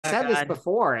said this God.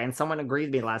 before, and someone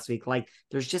agreed with me last week. Like,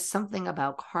 there's just something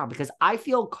about Carl, because I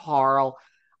feel Carl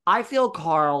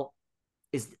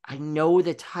is, I know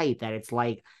the type that it's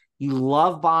like you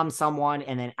love bomb someone,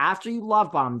 and then after you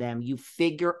love bomb them, you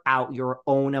figure out your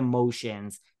own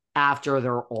emotions after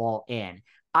they're all in.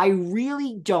 I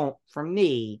really don't, for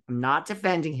me, I'm not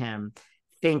defending him,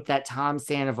 think that Tom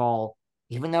Sandoval,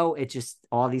 even though it just,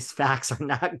 all these facts are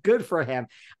not good for him,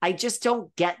 I just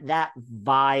don't get that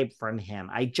vibe from him.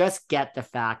 I just get the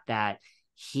fact that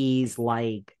he's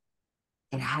like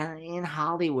in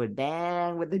Hollywood,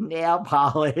 man, with the nail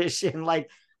polish and like,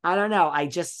 I don't know. I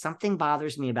just, something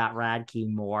bothers me about Radke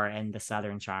more and the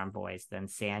Southern Charm boys than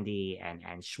Sandy and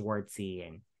Schwartzy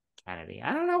and Kennedy.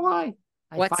 I don't know why.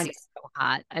 I find it so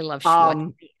hot. I love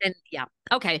Schwartzy. And yeah.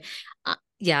 Okay.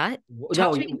 Yeah.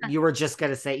 No, you were just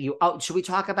gonna say should we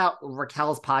talk about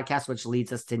Raquel's podcast, which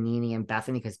leads us to Nene and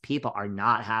Bethenny, because people are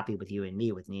not happy with you and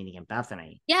me with Nene and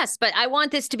Bethenny. Yes, but I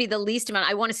want this to be the least amount.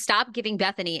 I want to stop giving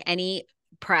Bethenny any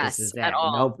press at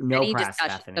all. No press,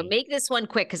 discussion. Bethenny. So make this one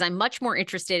quick, because I'm much more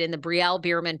interested in the Brielle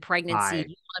Bierman pregnancy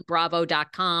on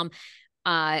Bravo.com.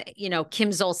 Kim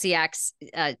Zolciak's.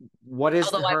 What is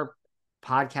her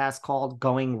podcast called?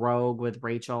 Going Rogue with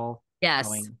Rachel? Yes.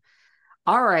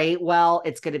 All right. Well,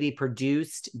 it's going to be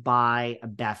produced by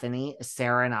Bethenny.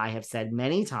 Sarah and I have said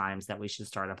many times that we should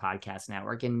start a podcast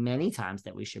network, and many times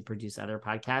that we should produce other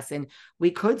podcasts. And we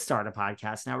could start a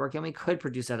podcast network, and we could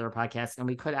produce other podcasts, and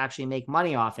we could actually make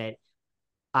money off it.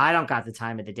 I don't got the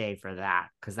time of the day for that,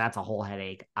 because that's a whole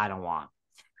headache I don't want.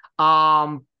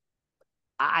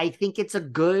 I think it's a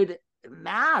good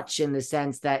match in the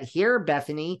sense that here,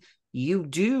 Bethenny,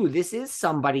 this is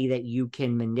somebody that you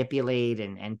can manipulate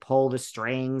and pull the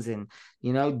strings, and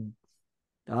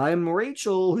I'm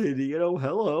Rachel, and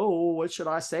hello, what should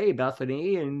I say,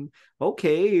 Bethenny? And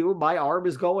okay, my arm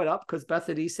is going up because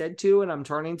Bethenny said to, and I'm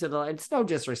turning to it's no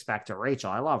disrespect to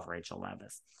Rachel, I love Rachel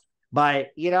Leviss, but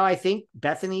I think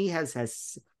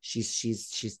Bethenny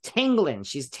she's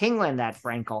tingling that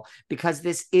Frankel, because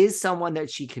this is someone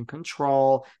that she can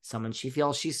control, someone she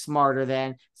feels she's smarter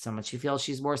than, someone she feels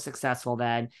she's more successful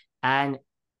than, and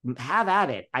have at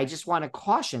it. I just want to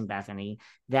caution Bethenny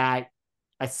that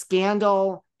a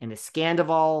scandal and a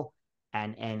Scandival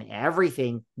and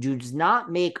everything does not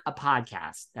make a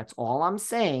podcast. That's all I'm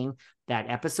saying. That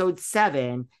episode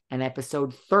 7 and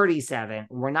episode 37,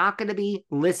 we're not going to be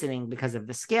listening because of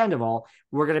the Scandival.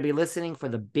 We're going to be listening for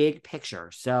the big picture.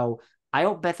 So I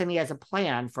hope Bethenny has a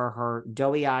plan for her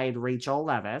doughy-eyed Rachel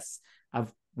Leviss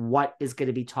of what is going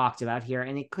to be talked about here.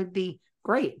 And it could be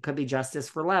great. It could be justice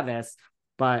for Leviss,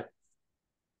 but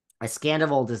a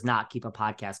Scandival does not keep a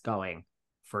podcast going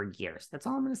for years. That's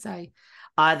all I'm going to say.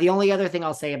 The only other thing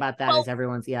I'll say about that is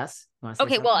everyone's yes. Okay.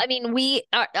 Something? Well, I mean, we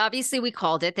obviously we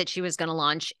called it that she was going to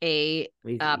launch a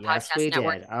podcast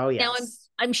network. Did. Oh, yes. Now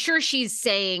I'm sure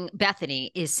Bethenny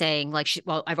is saying like,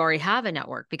 I've already have a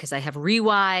network because I have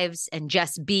Rewives and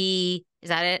Just B. Is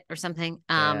that it or something?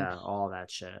 Yeah, all that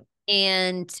shit.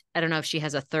 And I don't know if she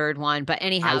has a third one, but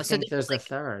anyhow, I think there's a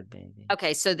third, baby.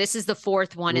 Okay, so this is the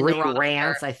fourth one in the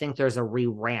rants. I think there's a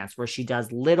rants where she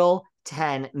does little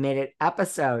 10-minute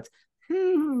episodes.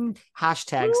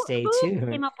 Hashtag stay tuned.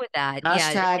 Who came up with that?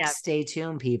 Hashtag stay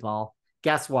tuned, people.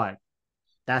 Guess what?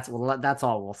 That's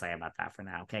all we'll say about that for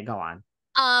now. Okay, go on.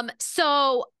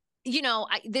 So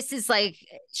this is like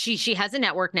she has a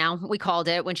network now. We called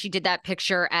it when she did that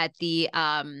picture at the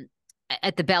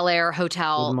Bel Air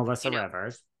Hotel with Melissa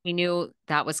Rivers. We knew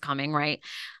that was coming, right?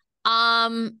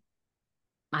 I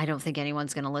don't think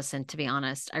anyone's going to listen, to be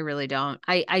honest. I really don't.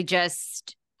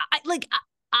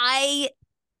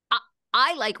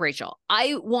 I like Rachel.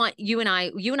 I want you and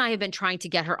I have been trying to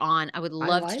get her on. I would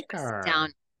love to do a sit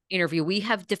down interview. We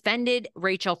have defended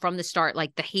Rachel from the start.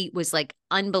 Like the hate was like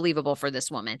unbelievable for this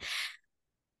woman.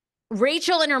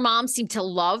 Rachel and her mom seem to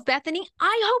love Bethenny.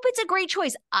 I hope it's a great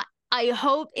choice. I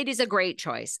hope it is a great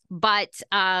choice, but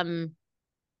I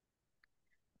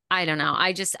don't know.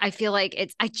 I feel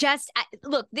like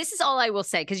look, this is all I will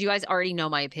say, because you guys already know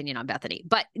my opinion on Bethenny,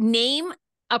 but name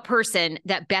a person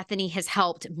that Bethenny has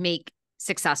helped make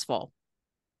successful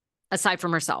aside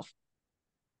from herself.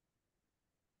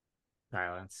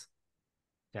 Silence.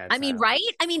 Right?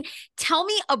 I mean, tell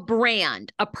me a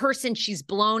brand, a person she's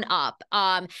blown up.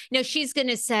 She's going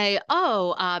to say,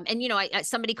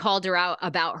 somebody called her out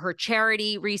about her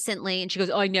charity recently. And she goes,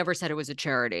 I never said it was a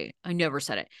charity. I never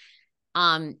said it.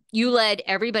 You led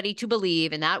everybody to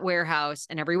believe in that warehouse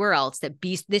and everywhere else that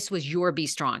this was your Be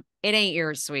Strong. It ain't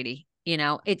yours, sweetie.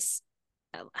 I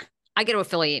get to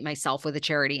affiliate myself with a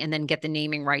charity and then get the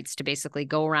naming rights to basically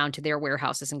go around to their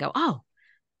warehouses and go, oh,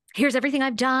 here's everything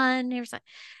I've done.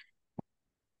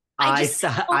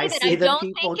 I see the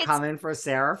people coming for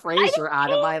Sarah Fraser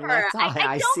out of my left eye.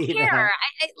 I don't see care.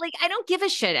 I don't give a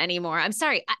shit anymore. I'm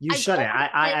sorry. You shouldn't.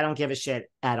 I don't give a shit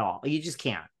at all. You just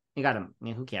can't. You got to, I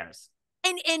mean, who cares?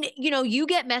 And you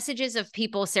get messages of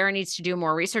people, Sarah needs to do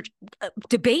more research.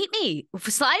 Debate me.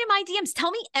 Slide in my DMs.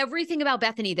 Tell me everything about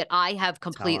Bethenny that I have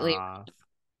completely.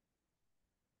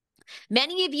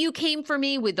 Many of you came for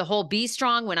me with the whole Be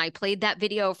Strong when I played that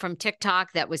video from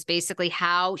TikTok that was basically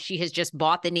how she has just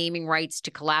bought the naming rights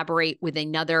to collaborate with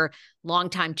another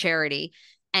longtime charity.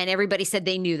 And everybody said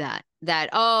they knew that,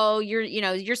 oh,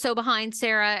 you're so behind,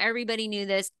 Sarah. Everybody knew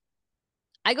this.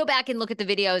 I go back and look at the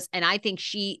videos and I think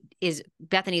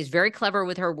Bethenny is very clever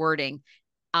with her wording.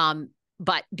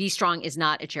 But Be Strong is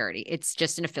not a charity. It's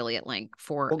just an affiliate link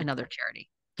for another charity.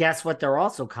 Guess what? They're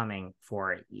also coming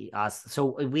for us.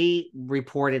 So we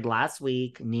reported last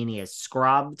week, Nene is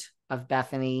scrubbed of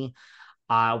Bethenny.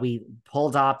 We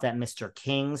pulled up that Mr.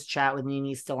 King's chat with Nene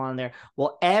is still on there.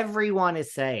 Well, everyone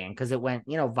is saying, because it went,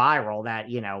 viral that,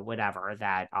 whatever,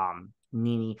 that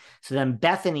Nene. So then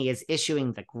Bethenny is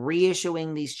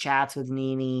reissuing these chats with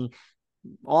Nene.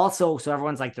 Also, so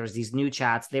everyone's like, there's these new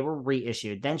chats. They were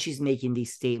reissued. Then she's making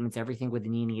these statements. Everything with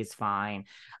Nene is fine.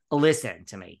 Listen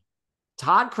to me.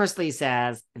 Todd Chrisley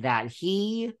says that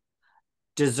he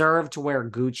deserved to wear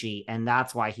Gucci and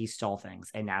that's why he stole things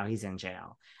and now he's in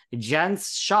jail. Jen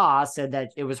Shah said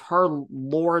that it was her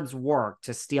Lord's work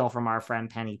to steal from our friend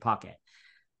Penny Puckett.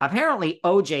 Apparently,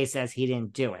 OJ says he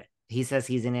didn't do it. He says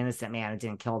he's an innocent man and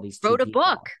didn't kill these two people.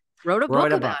 Wrote a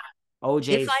book about it.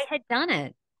 OJ. If I had done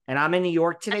it. And I'm in New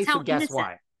York today, so guess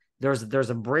what? There's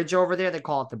a bridge over there. They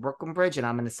call it the Brooklyn Bridge, and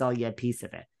I'm going to sell you a piece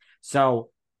of it. So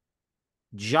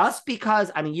just because,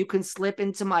 you can slip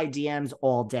into my DMs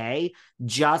all day,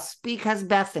 just because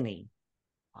Bethenny,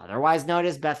 otherwise known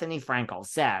as Bethenny Frankel,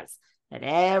 says that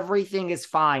everything is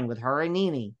fine with her and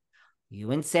Nene,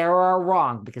 you and Sarah are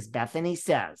wrong because Bethenny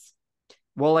says,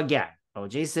 well, again,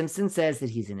 O.J. Simpson says that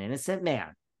he's an innocent man.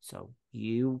 So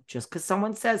just because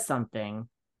someone says something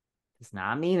does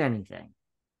not mean anything.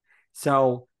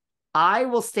 So I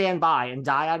will stand by and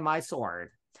die on my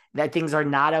sword that things are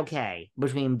not okay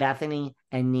between Bethenny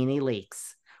and Nene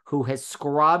Leakes, who has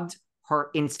scrubbed her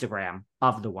Instagram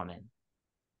of the woman.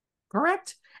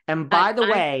 Correct? And by the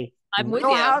way,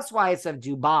 Real Housewives of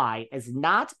Dubai is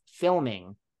not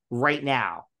filming right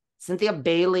now. Cynthia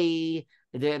Bailey,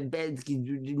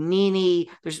 Nene,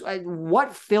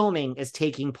 what filming is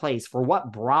taking place for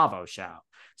what Bravo show?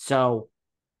 So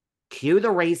cue the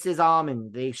racism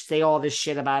and they say all this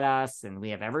shit about us and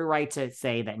we have every right to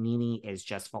say that Nene is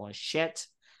just full of shit.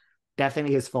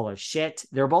 Bethenny is full of shit.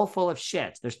 They're both full of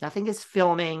shit. There's nothing is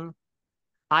filming.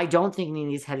 I don't think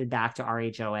Nene's headed back to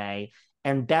RHOA.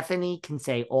 And Bethenny can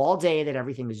say all day that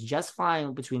everything is just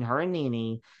fine between her and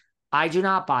Nene. I do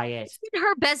not buy it. It's in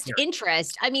her best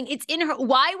interest. It's in her.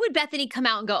 Why would Bethenny come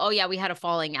out and go, oh, yeah, we had a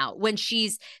falling out when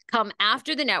she's come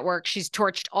after the network? She's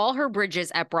torched all her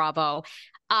bridges at Bravo.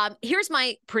 Here's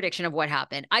my prediction of what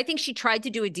happened. I think she tried to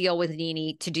do a deal with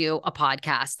Nene to do a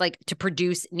podcast, like to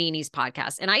produce Nene's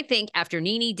podcast. And I think after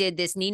Nene did this, Nene